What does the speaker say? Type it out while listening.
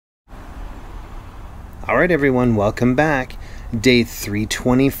Alright everyone, welcome back. Day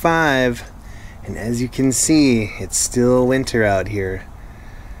 325. And as you can see, it's still winter out here.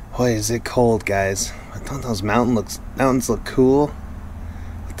 Boy, is it cold, guys. Don't those mountains look cool?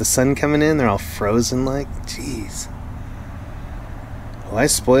 With the sun coming in, they're all frozen like. Jeez. Will I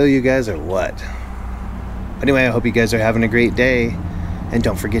spoil you guys or what? Anyway, I hope you guys are having a great day. And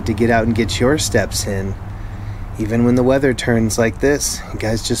don't forget to get out and get your steps in. Even when the weather turns like this, you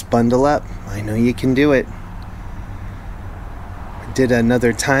guys just bundle up. I know you can do it. I did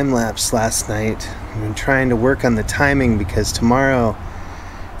another time lapse last night. I've been trying to work on the timing because tomorrow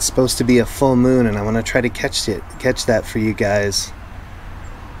it's supposed to be a full moon and I want to try to catch that for you guys.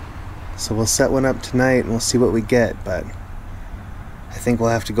 So we'll set one up tonight and we'll see what we get, but I think we'll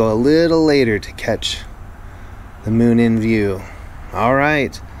have to go a little later to catch the moon in view.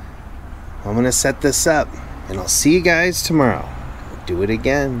 Alright, I'm going to set this up and I'll see you guys tomorrow. Do it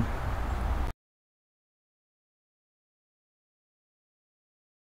again.